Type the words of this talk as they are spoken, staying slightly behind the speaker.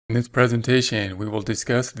In this presentation, we will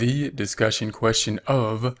discuss the discussion question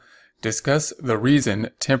of discuss the reason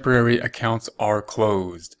temporary accounts are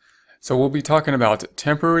closed. So we'll be talking about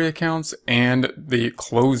temporary accounts and the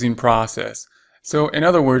closing process. So in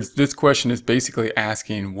other words, this question is basically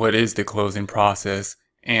asking what is the closing process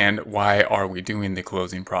and why are we doing the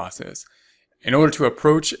closing process. In order to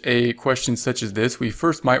approach a question such as this, we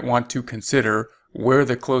first might want to consider where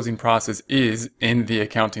the closing process is in the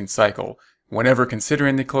accounting cycle. Whenever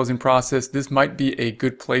considering the closing process, this might be a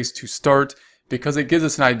good place to start because it gives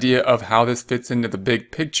us an idea of how this fits into the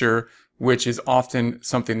big picture, which is often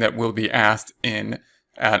something that will be asked in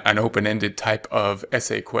an open-ended type of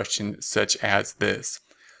essay question such as this.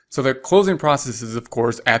 So the closing process is, of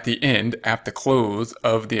course, at the end, at the close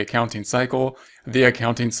of the accounting cycle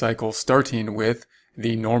starting with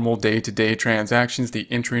the normal day-to-day transactions, the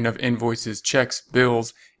entering of invoices, checks,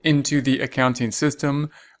 bills into the accounting system,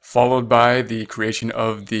 followed by the creation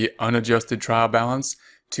of the unadjusted trial balance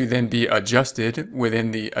to then be adjusted within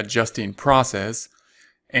the adjusting process.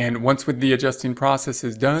 And once with the adjusting process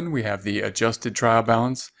is done, we have the adjusted trial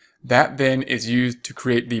balance. That then is used to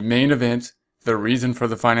create the main event, the reason for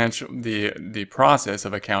the process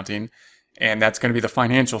of accounting, and that's going to be the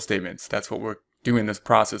financial statements. That's what we're doing this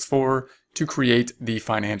process for, to create the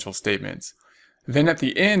financial statements. Then at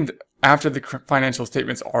the end, after the financial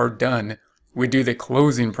statements are done, we do the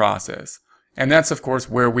closing process. And that's of course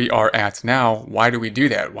where we are at now. Why do we do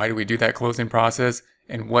that? Why do we do that closing process?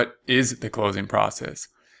 And what is the closing process?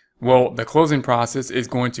 Well, the closing process is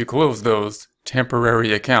going to close those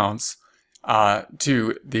temporary accounts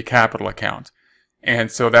to the capital account.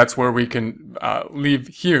 And so that's where we can leave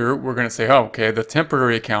here. We're going to say, oh, okay, the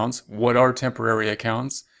temporary accounts. What are temporary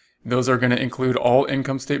accounts? Those are going to include all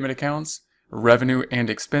income statement accounts, revenue and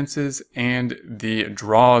expenses, and the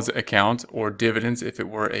draws account or dividends if it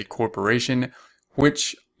were a corporation,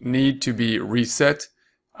 which need to be reset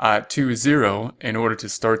to zero in order to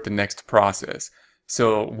start the next process.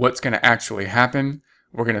 So what's going to actually happen?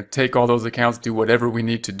 We're going to take all those accounts, do whatever we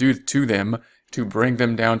need to do to them to bring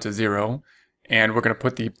them down to zero, and we're going to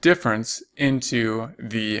put the difference into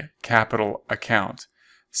the capital account.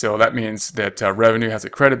 So that means that revenue has a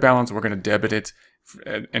credit balance. We're going to debit it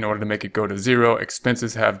in order to make it go to zero.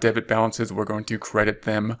 Expenses have debit balances. We're going to credit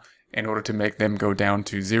them in order to make them go down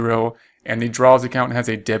to zero. And the draws account has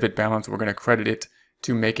a debit balance. We're going to credit it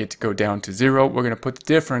to make it go down to zero. We're going to put the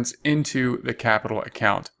difference into the capital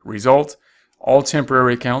account. Result, all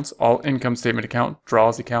temporary accounts, all income statement account,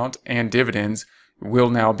 draws account, and dividends will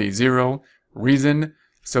now be zero. Reason,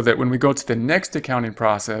 so that when we go to the next accounting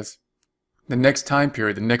process, the next time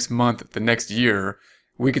period, the next month, the next year,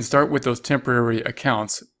 we can start with those temporary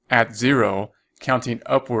accounts at zero, counting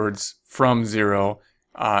upwards from zero,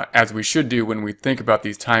 as we should do when we think about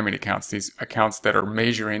these timing accounts, these accounts that are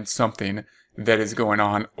measuring something that is going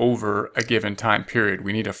on over a given time period.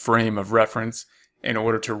 We need a frame of reference in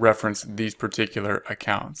order to reference these particular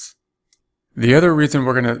accounts. The other reason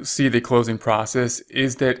we're going to see the closing process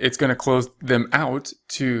is that it's going to close them out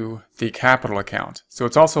to the capital account. So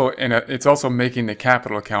it's also making the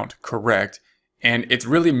capital account correct, and it's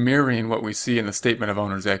really mirroring what we see in the statement of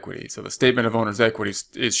owner's equity. So the statement of owner's equity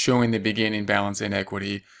is showing the beginning balance in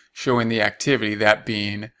equity, showing the activity, that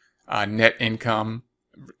being net income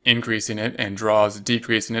increasing it and draws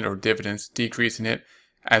decreasing it, or dividends decreasing it,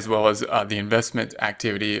 as well as the investment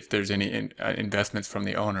activity if there's any investments from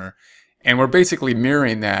the owner. And we're basically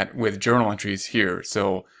mirroring that with journal entries here.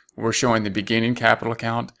 So we're showing the beginning capital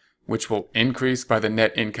account, which will increase by the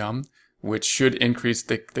net income, which should increase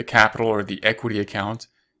the capital or the equity account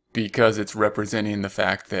because it's representing the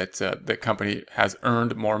fact that the company has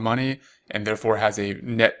earned more money and therefore has a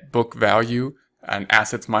net book value, an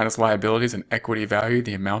assets minus liabilities, and equity value,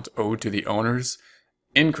 the amount owed to the owners,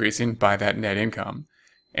 increasing by that net income.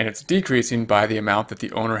 And it's decreasing by the amount that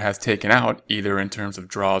the owner has taken out, either in terms of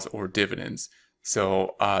draws or dividends.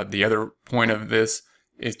 So the other point of this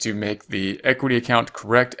is to make the equity account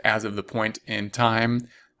correct as of the point in time,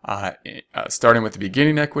 starting with the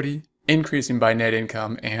beginning equity, increasing by net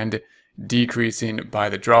income, and decreasing by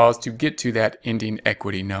the draws to get to that ending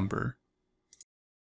equity number.